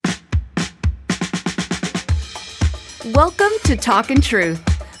Welcome to Talkin' Truth,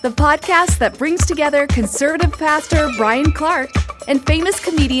 the podcast that brings together conservative pastor Brian Clark and famous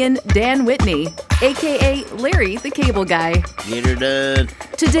comedian Dan Whitney, aka Larry the Cable Guy. Get her done.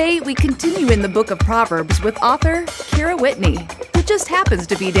 Today, we continue in the book of Proverbs with author Kara Whitney, who just happens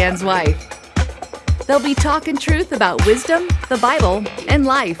to be Dan's wife. They'll be talking truth about wisdom, the Bible, and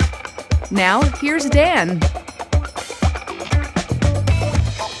life. Now, here's Dan.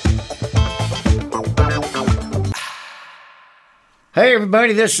 Hey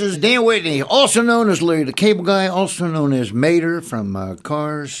everybody, this is Dan Whitney, also known as Larry the Cable Guy, also known as Mater from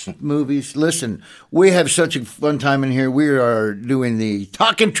Cars movies. Listen, we have such a fun time in here. We are doing the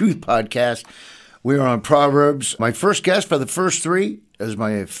Talkin' Truth podcast. We are on Proverbs. My first guest for the first three is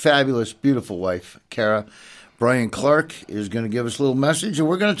my fabulous, beautiful wife, Kara. Brian Clark is going to give us a little message, and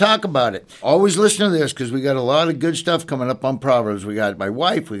we're going to talk about it. Always listen to this, because we got a lot of good stuff coming up on Proverbs. We got my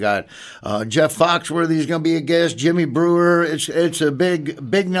wife, we got Jeff Foxworthy is going to be a guest, Jimmy Brewer. It's a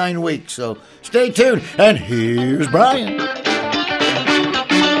big 9 weeks, so stay tuned. And here's Brian.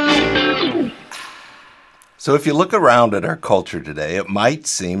 So if you look around at our culture today, it might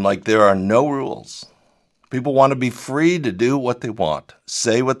seem like there are no rules. People want to be free to do what they want,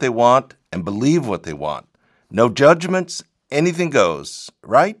 say what they want, and believe what they want. No judgments, anything goes,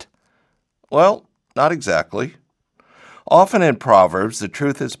 right? Well, not exactly. Often in Proverbs, the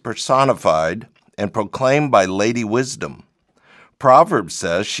truth is personified and proclaimed by Lady Wisdom. Proverbs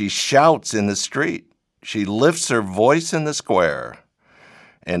says she shouts in the street. She lifts her voice in the square.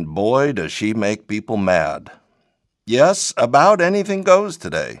 And boy, does she make people mad. Yes, about anything goes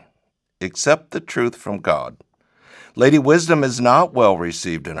today, except the truth from God. Lady Wisdom is not well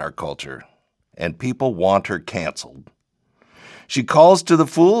received in our culture, and people want her canceled. She calls to the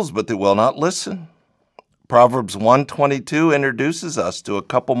fools, but they will not listen. Proverbs 1:22 introduces us to a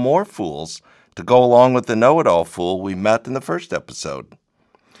couple more fools to go along with the know-it-all fool we met in the first episode.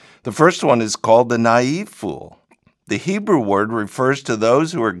 The first one is called the naive fool. The Hebrew word refers to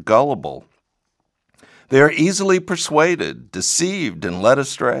those who are gullible. They are easily persuaded, deceived, and led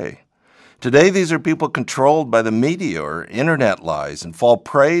astray. Today, these are people controlled by the media or internet lies and fall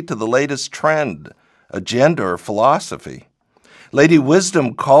prey to the latest trend, agenda, or philosophy. Lady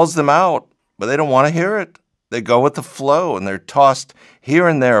Wisdom calls them out, but they don't want to hear it. They go with the flow, and they're tossed here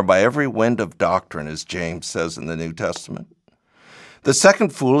and there by every wind of doctrine, as James says in the New Testament. The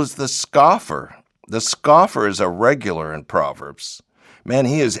second fool is the scoffer. The scoffer is a regular in Proverbs. Man,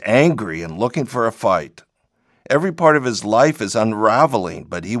 he is angry and looking for a fight. Every part of his life is unraveling,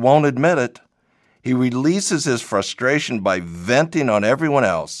 but he won't admit it. He releases his frustration by venting on everyone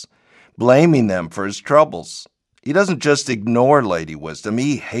else, blaming them for his troubles. He doesn't just ignore Lady Wisdom,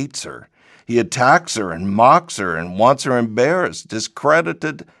 he hates her. He attacks her and mocks her and wants her embarrassed,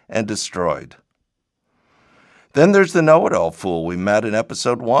 discredited, and destroyed. Then there's the know-it-all fool we met in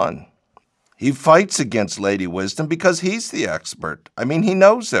episode 1. He fights against Lady Wisdom because he's the expert. He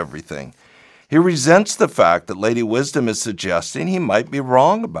knows everything. He resents the fact that Lady Wisdom is suggesting he might be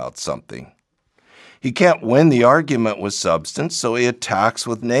wrong about something. He can't win the argument with substance, so he attacks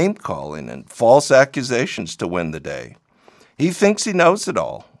with name-calling and false accusations to win the day. He thinks he knows it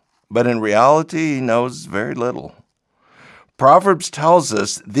all, but in reality, he knows very little. Proverbs tells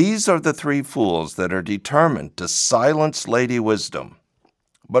us these are the three fools that are determined to silence Lady Wisdom.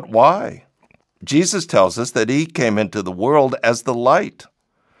 But why? Jesus tells us that he came into the world as the light.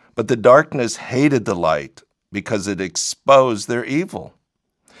 But the darkness hated the light because it exposed their evil.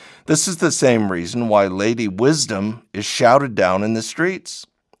 This is the same reason why Lady Wisdom is shouted down in the streets.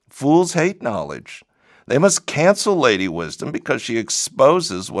 Fools hate knowledge. They must cancel Lady Wisdom because she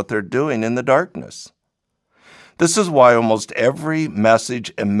exposes what they're doing in the darkness. This is why almost every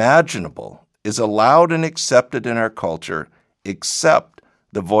message imaginable is allowed and accepted in our culture except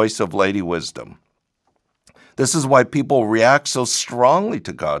the voice of Lady Wisdom. This is why people react so strongly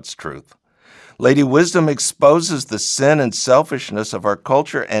to God's truth. Lady Wisdom exposes the sin and selfishness of our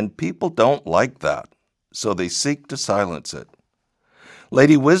culture, and people don't like that, so they seek to silence it.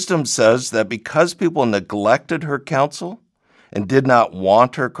 Lady Wisdom says that because people neglected her counsel and did not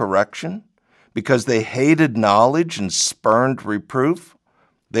want her correction, because they hated knowledge and spurned reproof,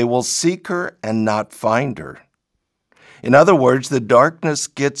 they will seek her and not find her. In other words, the darkness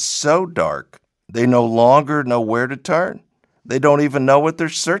gets so dark, they no longer know where to turn. They don't even know what they're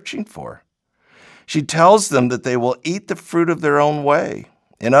searching for. She tells them that they will eat the fruit of their own way.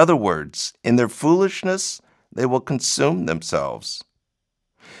 In other words, in their foolishness, they will consume themselves.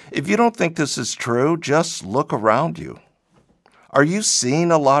 If you don't think this is true, just look around you. Are you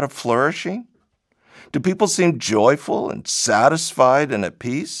seeing a lot of flourishing? Do people seem joyful and satisfied and at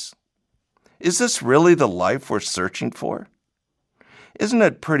peace? Is this really the life we're searching for? Isn't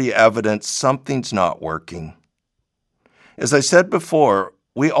it pretty evident something's not working? As I said before,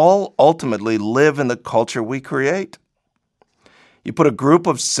 we all ultimately live in the culture we create. You put a group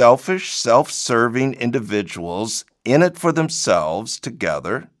of selfish, self-serving individuals in it for themselves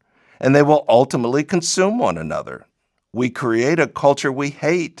together, and they will ultimately consume one another. We create a culture we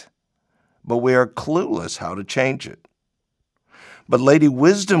hate, but we are clueless how to change it. But Lady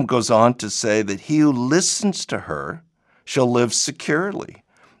Wisdom goes on to say that he who listens to her shall live securely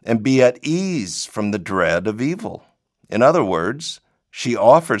and be at ease from the dread of evil. In other words, she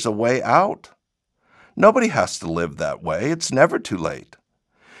offers a way out. Nobody has to live that way. It's never too late.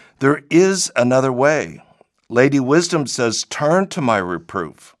 There is another way. Lady Wisdom says, "Turn to my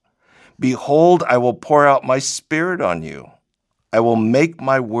reproof. Behold, I will pour out my spirit on you. I will make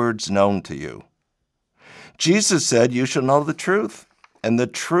my words known to you." Jesus said, "You shall know the truth, and the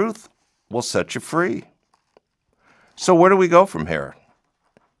truth will set you free." So where do we go from here?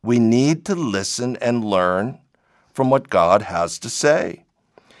 We need to listen and learn from what God has to say.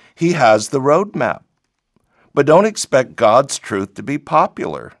 He has the roadmap. But don't expect God's truth to be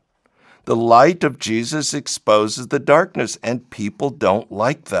popular. The light of Jesus exposes the darkness, and people don't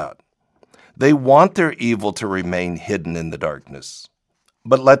like that. They want their evil to remain hidden in the darkness.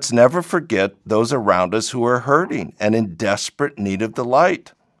 But let's never forget those around us who are hurting and in desperate need of the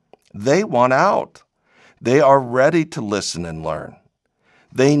light. They want out. They are ready to listen and learn.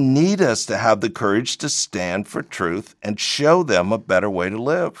 They need us to have the courage to stand for truth and show them a better way to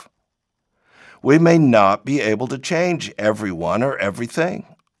live. We may not be able to change everyone or everything,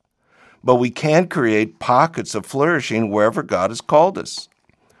 but we can create pockets of flourishing wherever God has called us.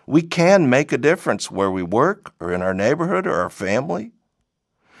 We can make a difference where we work or in our neighborhood or our family.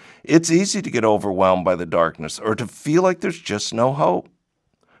 It's easy to get overwhelmed by the darkness or to feel like there's just no hope.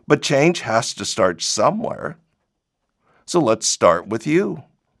 But change has to start somewhere. So let's start with you.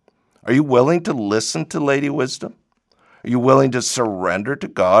 Are you willing to listen to Lady Wisdom? Are you willing to surrender to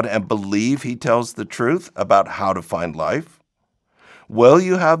God and believe He tells the truth about how to find life? Will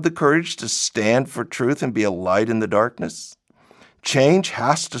you have the courage to stand for truth and be a light in the darkness? Change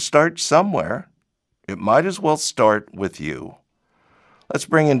has to start somewhere. It might as well start with you. Let's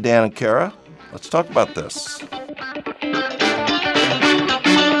bring in Dan and Kara. Let's talk about this.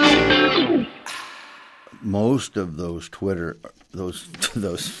 Most of those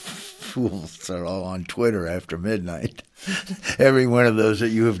fools are all on Twitter after midnight. Every one of those that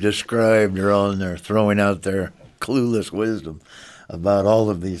you have described are all in there throwing out their clueless wisdom about all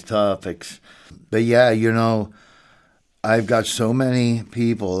of these topics. But yeah, I've got so many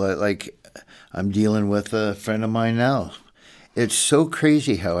people that, like, I'm dealing with a friend of mine now. It's so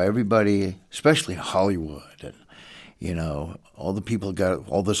crazy how everybody, especially in Hollywood, and, all the people got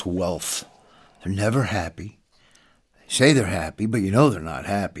all this wealth. They're never happy. They say they're happy, but they're not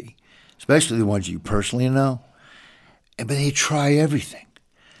happy, especially the ones you personally know. But they try everything.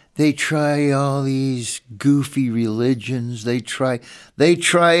 They try all these goofy religions. They try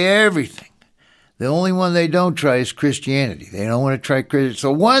everything. The only one they don't try is Christianity. They don't want to try Christianity.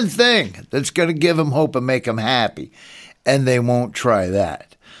 So one thing that's going to give them hope and make them happy, and they won't try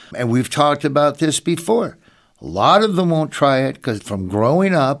that. And we've talked about this before. A lot of them won't try it because from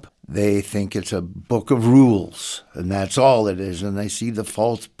growing up, they think it's a book of rules, and that's all it is. And they see the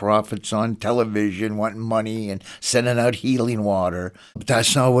false prophets on television wanting money and sending out healing water. But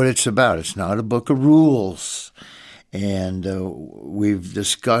that's not what it's about. It's not a book of rules. And we've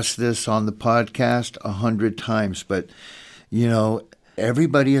discussed this on the podcast 100 times. But,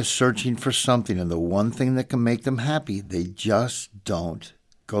 everybody is searching for something. And the one thing that can make them happy, they just don't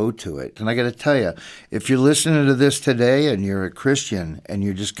go to it. And I got to tell you, if you're listening to this today and you're a Christian and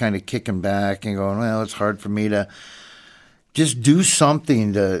you're just kind of kicking back and going, well, it's hard for me to just do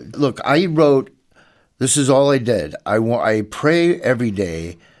something to look. I wrote, this is all I did. I pray every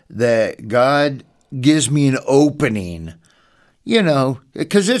day that God gives me an opening,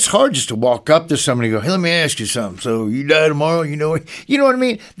 because it's hard just to walk up to somebody and go, hey, let me ask you something. So you die tomorrow, you know what I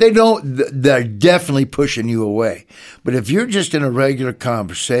mean? They're definitely pushing you away. But if you're just in a regular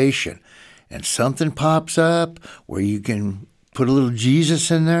conversation and something pops up where you can put a little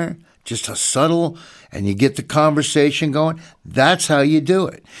Jesus in there, just a subtle, and you get the conversation going, that's how you do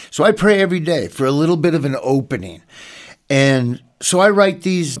it. So I pray every day for a little bit of an opening. And so I write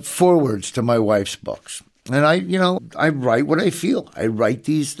these forewords to my wife's books. And I write what I feel. I write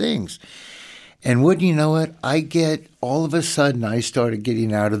these things. And wouldn't you know it, all of a sudden, I started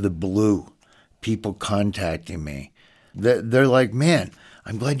getting out of the blue, people contacting me. They're like, man,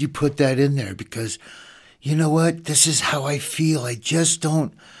 I'm glad you put that in there because, you know what, this is how I feel. I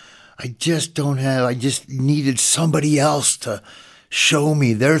I just needed somebody else to show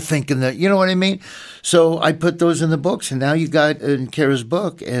me. They're thinking that, you know what I mean? So I put those in the books, and now you got in Kara's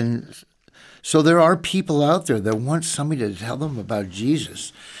book. And so there are people out there that want somebody to tell them about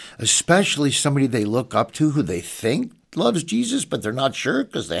Jesus, especially somebody they look up to who they think loves Jesus, but they're not sure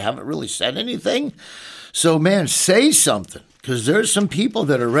because they haven't really said anything. So, man, say something, because there's some people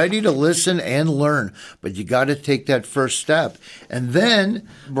that are ready to listen and learn, but you got to take that first step. And then,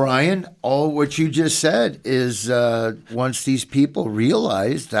 Brian, all what you just said is once these people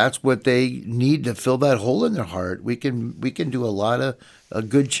realize that's what they need to fill that hole in their heart, we can do a lot of a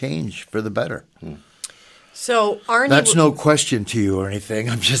good change for the better. So Arnie, that's no question to you or anything.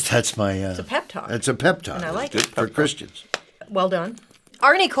 That's my. It's a pep talk. It's a pep talk. And I like it for Christians. Well done.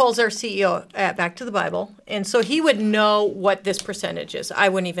 Arnie Cole's our CEO at Back to the Bible, and so he would know what this percentage is. I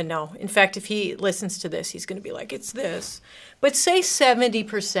wouldn't even know. In fact, if he listens to this, he's going to be like, it's this. But say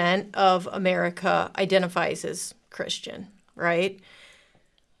 70% of America identifies as Christian, right?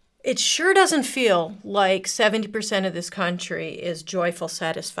 It sure doesn't feel like 70% of this country is joyful,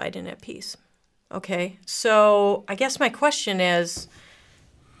 satisfied, and at peace. Okay? So I guess my question is,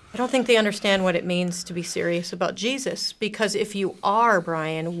 I don't think they understand what it means to be serious about Jesus, because if you are,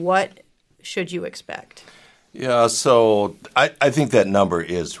 Brian, what should you expect? Yeah, so I think that number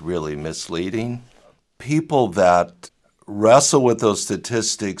is really misleading. People that wrestle with those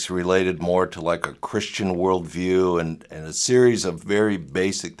statistics related more to like a Christian worldview and a series of very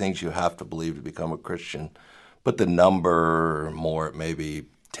basic things you have to believe to become a Christian, but the number more at maybe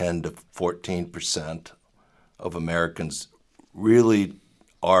 10 to 14% of Americans really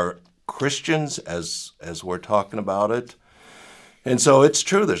are Christians as we're talking about it. And so it's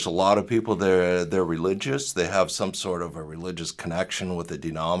true, there's a lot of people they're religious. They have some sort of a religious connection with a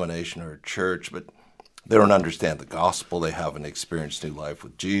denomination or a church, but they don't understand the gospel. They haven't experienced new life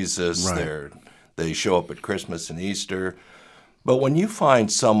with Jesus. Right. They show up at Christmas and Easter. But when you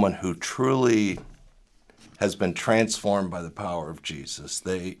find someone who truly has been transformed by the power of Jesus,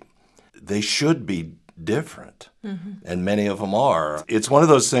 they should be different. Mm-hmm. And many of them are. It's one of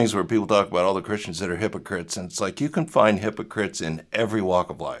those things where people talk about all the Christians that are hypocrites, and it's like you can find hypocrites in every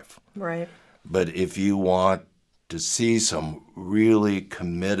walk of life. Right. But if you want to see some really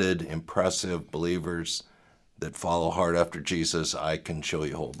committed, impressive believers that follow hard after Jesus, I can show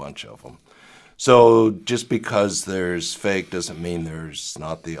you a whole bunch of them. So just because there's fake doesn't mean there's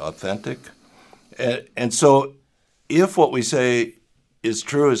not the authentic. And so if what we say is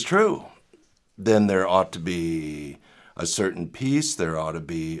true, then there ought to be a certain peace, there ought to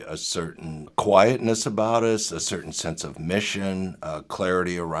be a certain quietness about us, a certain sense of mission,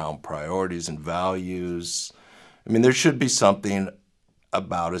 clarity around priorities and values. I mean, there should be something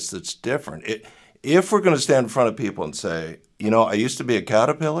about us that's different. If we're going to stand in front of people and say, I used to be a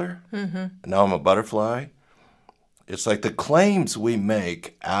caterpillar, and now I'm a butterfly, it's like the claims we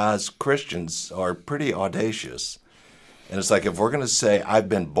make as Christians are pretty audacious. And it's like if we're going to say, I've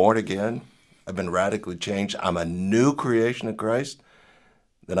been born again, I've been radically changed, I'm a new creation in Christ,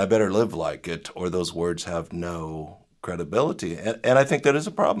 then I better live like it, or those words have no credibility. And I think that is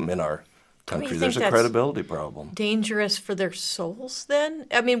a problem in our country. There's a credibility problem. Dangerous for their souls then?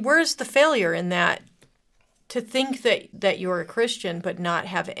 I mean, where's the failure in that? To think that you're a Christian but not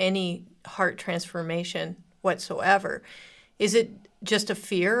have any heart transformation whatsoever. Is it just a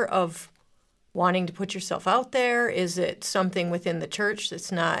fear of wanting to put yourself out there? Is it something within the church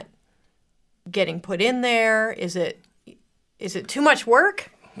that's not getting put in there? Is it too much work?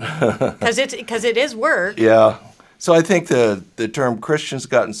 Because it is work. Yeah. So I think the term Christian's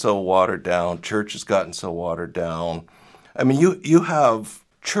gotten so watered down, church has gotten so watered down. I mean, you have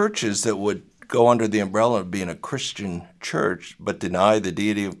churches that would go under the umbrella of being a Christian church but deny the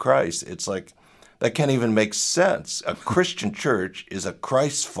deity of Christ. It's like that can't even make sense. A Christian church is a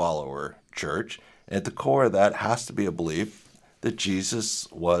Christ follower church, and at the core of that has to be a belief that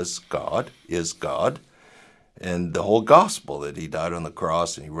Jesus was God, is God, and the whole gospel that he died on the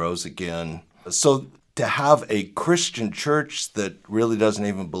cross and he rose again. So to have a Christian church that really doesn't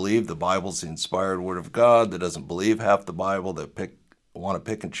even believe the Bible's the inspired word of God, that doesn't believe half the Bible, that want to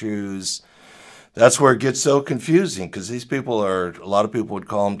pick and choose, that's where it gets so confusing, because these people a lot of people would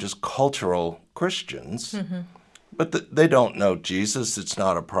call them just cultural Christians, but they don't know Jesus. It's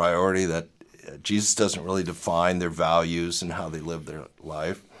not a priority. That Jesus doesn't really define their values and how they live their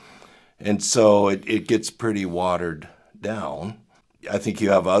life. And so it gets pretty watered down. I think you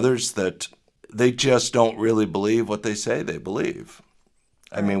have others that they just don't really believe what they say they believe.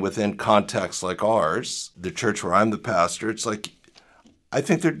 I mean, within contexts like ours, the church where I'm the pastor, it's like, I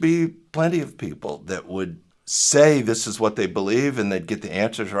think there'd be plenty of people that would say this is what they believe and they'd get the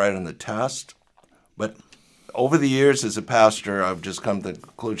answers right on the test. But over the years as a pastor, I've just come to the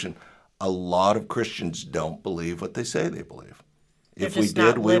conclusion a lot of Christians don't believe what they say they believe. If we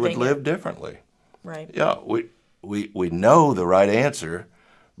did, we would live differently. Right. Yeah, we know the right answer,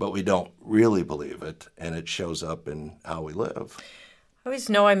 but we don't really believe it, and it shows up in how we live. I always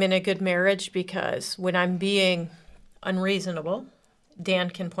know I'm in a good marriage because when I'm being unreasonable, Dan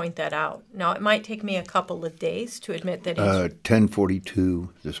can point that out. Now, it might take me a couple of days to admit that 10:42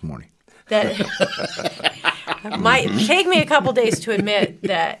 this morning. That it might take me a couple days to admit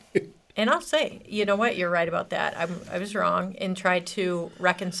that, and I'll say, you know what, you're right about that. I was wrong, and try to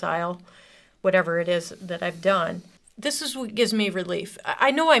reconcile whatever it is that I've done. This is what gives me relief. I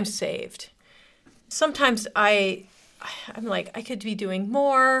know I'm saved. Sometimes I'm like, I could be doing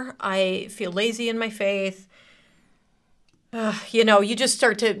more. I feel lazy in my faith. You just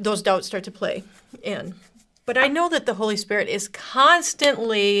those doubts start to play in. But I know that the Holy Spirit is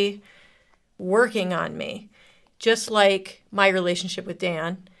constantly working on me, just like my relationship with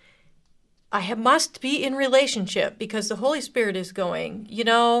Dan. I must be in relationship because the Holy Spirit is going,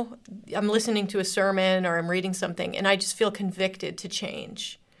 I'm listening to a sermon or I'm reading something and I just feel convicted to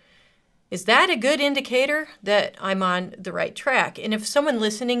change. Is that a good indicator that I'm on the right track? And if someone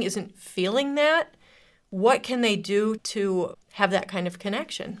listening isn't feeling that, what can they do to have that kind of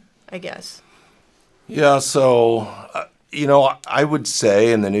connection, I guess? Yeah, so, I would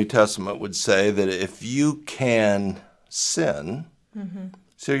say, and the New Testament would say, that if you can sin,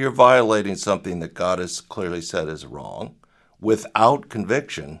 so you're violating something that God has clearly said is wrong, without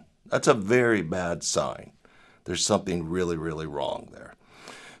conviction, that's a very bad sign. There's something really, really wrong there.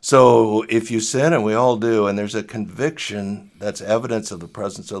 So if you sin, and we all do, and there's a conviction, that's evidence of the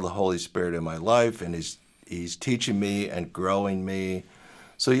presence of the Holy Spirit in my life, and He's teaching me and growing me.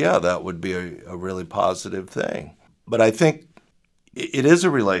 So yeah, that would be a really positive thing. But I think it is a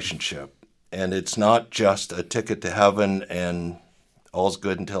relationship, and it's not just a ticket to heaven and all's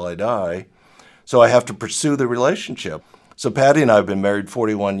good until I die. So I have to pursue the relationship. So Patty and I have been married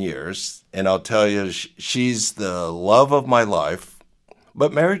 41 years, and I'll tell you, she's the love of my life,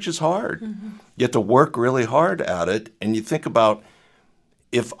 but marriage is hard. You have to work really hard at it, and you think about,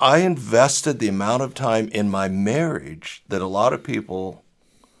 if I invested the amount of time in my marriage that a lot of people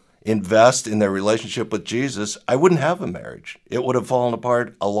invest in their relationship with Jesus, I wouldn't have a marriage. It would have fallen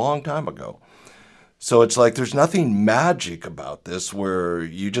apart a long time ago. So it's like there's nothing magic about this where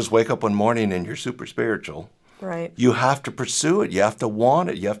you just wake up one morning and you're super spiritual. Right. You have to pursue it. You have to want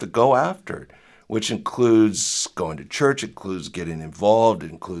it. You have to go after it, which includes going to church, includes getting involved,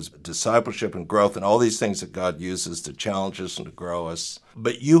 it includes discipleship and growth and all these things that God uses to challenge us and to grow us.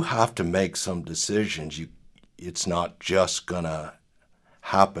 But you have to make some decisions. It's not just going to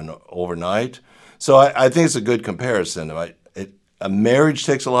happen overnight. So I think it's a good comparison. A marriage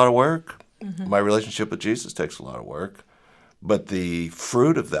takes a lot of work. My relationship with Jesus takes a lot of work. But the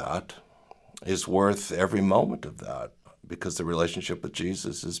fruit of that is worth every moment of that because the relationship with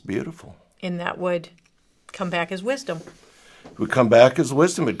Jesus is beautiful. And that would come back as wisdom. It would come back as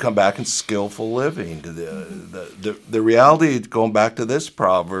wisdom. It would come back in skillful living. The reality, going back to this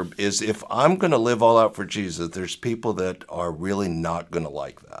proverb, is if I'm going to live all out for Jesus, there's people that are really not going to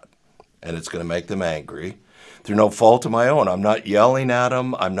like that. And it's going to make them angry. Through no fault of my own. I'm not yelling at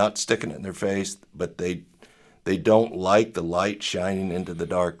them. I'm not sticking it in their face. But they don't like the light shining into the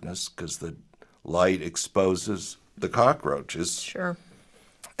darkness because the light exposes the cockroaches. Sure.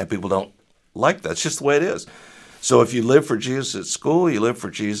 And people don't like that. It's just the way it is. So if you live for Jesus at school, you live for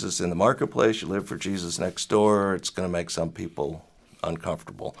Jesus in the marketplace, you live for Jesus next door, it's going to make some people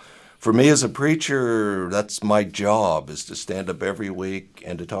uncomfortable. For me as a preacher, that's my job, is to stand up every week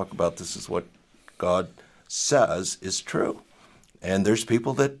and to talk about this is what God says is true. And there's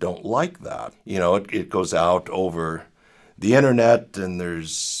people that don't like that. It goes out over the internet, and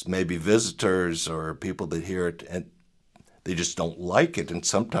there's maybe visitors or people that hear it, and they just don't like it, and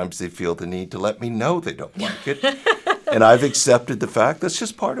sometimes they feel the need to let me know they don't like it. And I've accepted the fact that's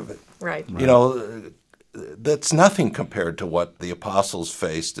just part of it. Right. That's nothing compared to what the apostles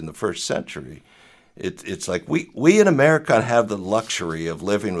faced in the first century. It's like we in America have the luxury of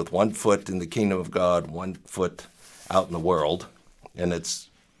living with one foot in the kingdom of God, one foot out in the world, and it's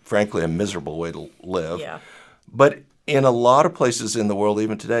frankly a miserable way to live. Yeah. But in a lot of places in the world,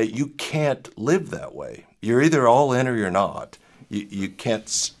 even today, you can't live that way. You're either all in or you're not. You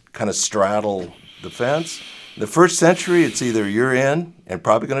can't kind of straddle the fence. In the first century, it's either you're in and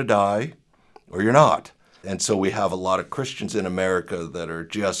probably going to die, or you're not. And so we have a lot of Christians in America that are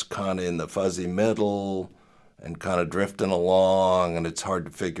just kind of in the fuzzy middle, and kind of drifting along, and it's hard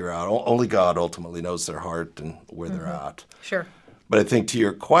to figure out. Only God ultimately knows their heart and where they're at. Sure. But I think to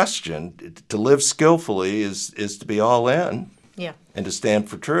your question, to live skillfully is to be all in. Yeah. And to stand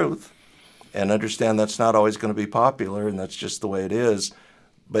for truth and understand that's not always going to be popular, and that's just the way it is.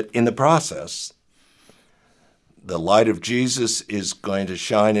 But in the process, the light of Jesus is going to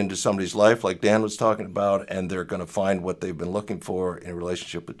shine into somebody's life, like Dan was talking about, and they're going to find what they've been looking for in a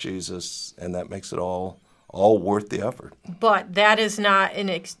relationship with Jesus, and that makes it all worth the effort. But that is not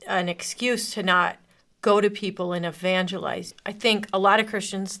an excuse to not go to people and evangelize. I think a lot of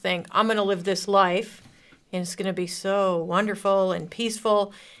Christians think, I'm going to live this life, and it's going to be so wonderful and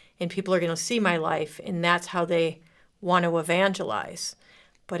peaceful, and people are going to see my life, and that's how they want to evangelize.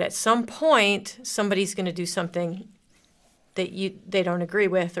 But at some point, somebody's going to do something that they don't agree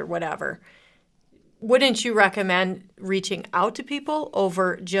with or whatever. Wouldn't you recommend reaching out to people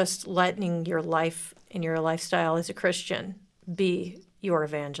over just letting your life and your lifestyle as a Christian be your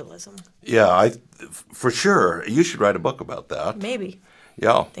evangelism? Yeah, for sure. You should write a book about that. Maybe.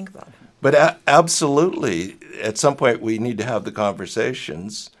 Yeah. Think about it. But absolutely, at some point we need to have the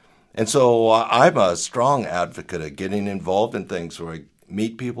conversations. And so I'm a strong advocate of getting involved in things where I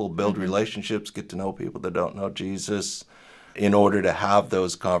meet people, build relationships, get to know people that don't know Jesus in order to have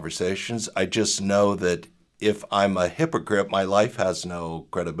those conversations. I just know that if I'm a hypocrite, my life has no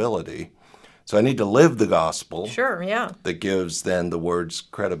credibility. So I need to live the gospel. Sure, yeah. That gives then the words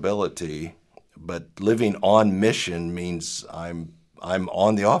credibility. But living on mission means I'm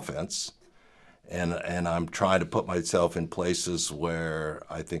on the offense, and I'm trying to put myself in places where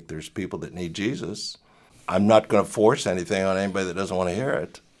I think there's people that need Jesus. I'm not going to force anything on anybody that doesn't want to hear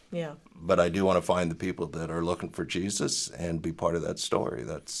it. Yeah. But I do want to find the people that are looking for Jesus and be part of that story.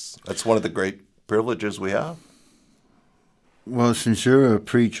 That's one of the great privileges we have. Well, since you're a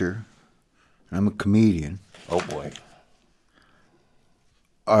preacher, I'm a comedian. Oh, boy.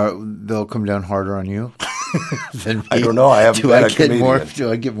 They'll come down harder on you than me. I don't know. I haven't been a comedian.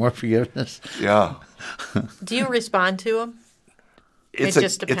 Do I get more forgiveness? Yeah. Do you respond to them? It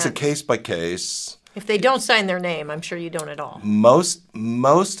just depends. It's a case by case. If they don't sign their name, I'm sure you don't at all.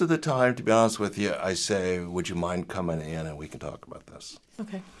 Most of the time, to be honest with you, I say, would you mind coming in and we can talk about this?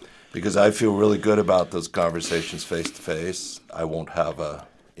 Okay. Because I feel really good about those conversations face to face. I won't have a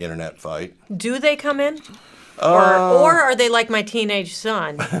internet fight. Do they come in? Or are they like my teenage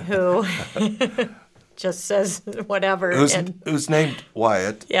son who just says whatever? Who's named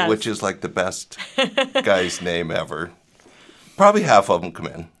Wyatt, yes. Which is like the best guy's name ever. Probably half of them come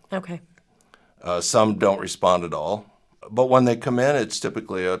in. Okay. Some don't respond at all. But when they come in, it's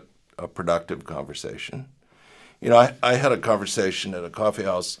typically a productive conversation. You know, I had a conversation at a coffee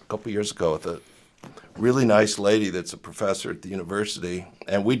house a couple years ago with a really nice lady that's a professor at the university,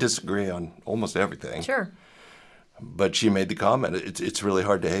 and we disagree on almost everything. Sure. But she made the comment, it's really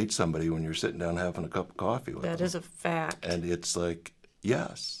hard to hate somebody when you're sitting down having a cup of coffee with them. That is a fact. And it's like,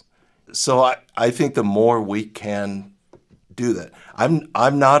 yes. So I think the more we can do that.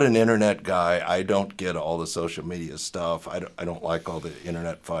 I'm not an internet guy. I don't get all the social media stuff. I don't like all the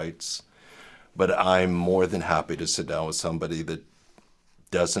internet fights. But I'm more than happy to sit down with somebody that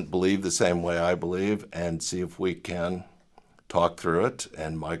doesn't believe the same way I believe and see if we can talk through it.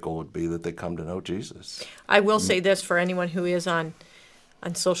 And my goal would be that they come to know Jesus. I will say this for anyone who is on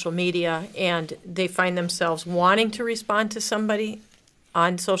social media and they find themselves wanting to respond to somebody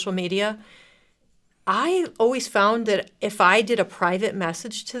on social media. I always found that if I did a private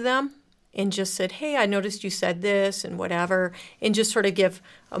message to them and just said, hey, I noticed you said this and whatever, and just sort of give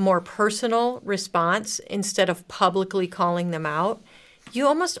a more personal response instead of publicly calling them out, you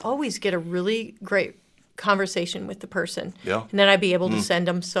almost always get a really great conversation with the person. Yeah. And then I'd be able to send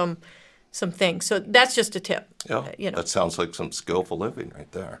them some things. So that's just a tip. Yeah, That sounds like some skillful living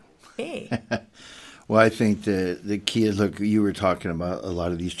right there. Hey. Well, I think the key is, look, you were talking about a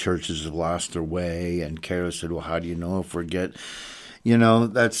lot of these churches have lost their way, and Kara said, well, how do you know if we're you know,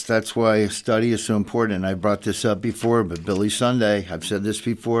 that's why study is so important. And I brought this up before, but Billy Sunday, I've said this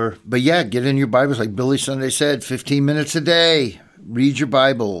before. But yeah, get in your Bibles like Billy Sunday said, 15 minutes a day. Read your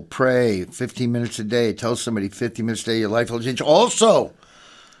Bible, pray 15 minutes a day. Tell somebody 15 minutes a day, your life will change. Also,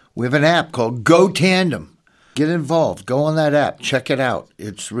 we have an app called Go Tandem. Get involved. Go on that app. Check it out.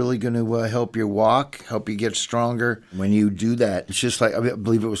 It's really going to help your walk, help you get stronger. When you do that, it's just like, I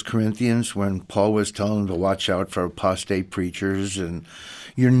believe it was Corinthians when Paul was telling them to watch out for apostate preachers. And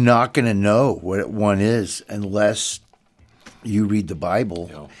you're not going to know what one is unless you read the Bible.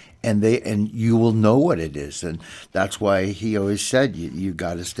 Yeah. And you will know what it is. And that's why he always said, you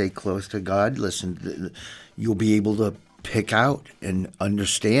got to stay close to God. Listen, you'll be able to pick out and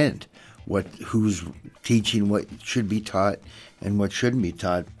understand who's teaching what should be taught and what shouldn't be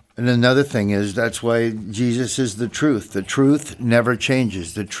taught. And another thing is that's why Jesus is the truth. The truth never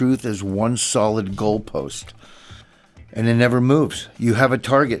changes. The truth is one solid goalpost, and it never moves. You have a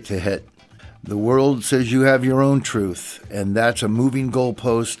target to hit. The world says you have your own truth, and that's a moving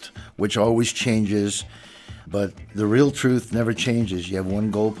goalpost which always changes. But the real truth never changes. You have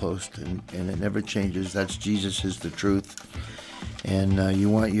one goalpost, and it never changes. That's Jesus is the truth. And you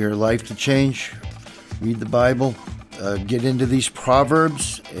want your life to change? Read the Bible. Get into these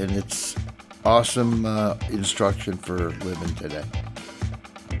Proverbs, and it's awesome instruction for living today.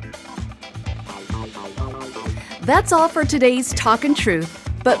 That's all for today's Talkin' Truth.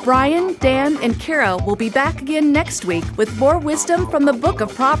 But Brian, Dan, and Kara will be back again next week with more wisdom from the book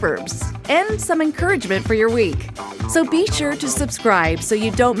of Proverbs and some encouragement for your week. So be sure to subscribe so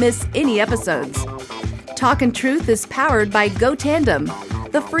you don't miss any episodes. Talkin' Truth is powered by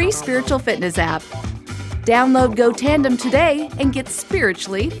GoTandem, the free spiritual fitness app. Download GoTandem today and get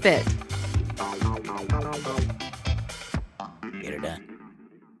spiritually fit.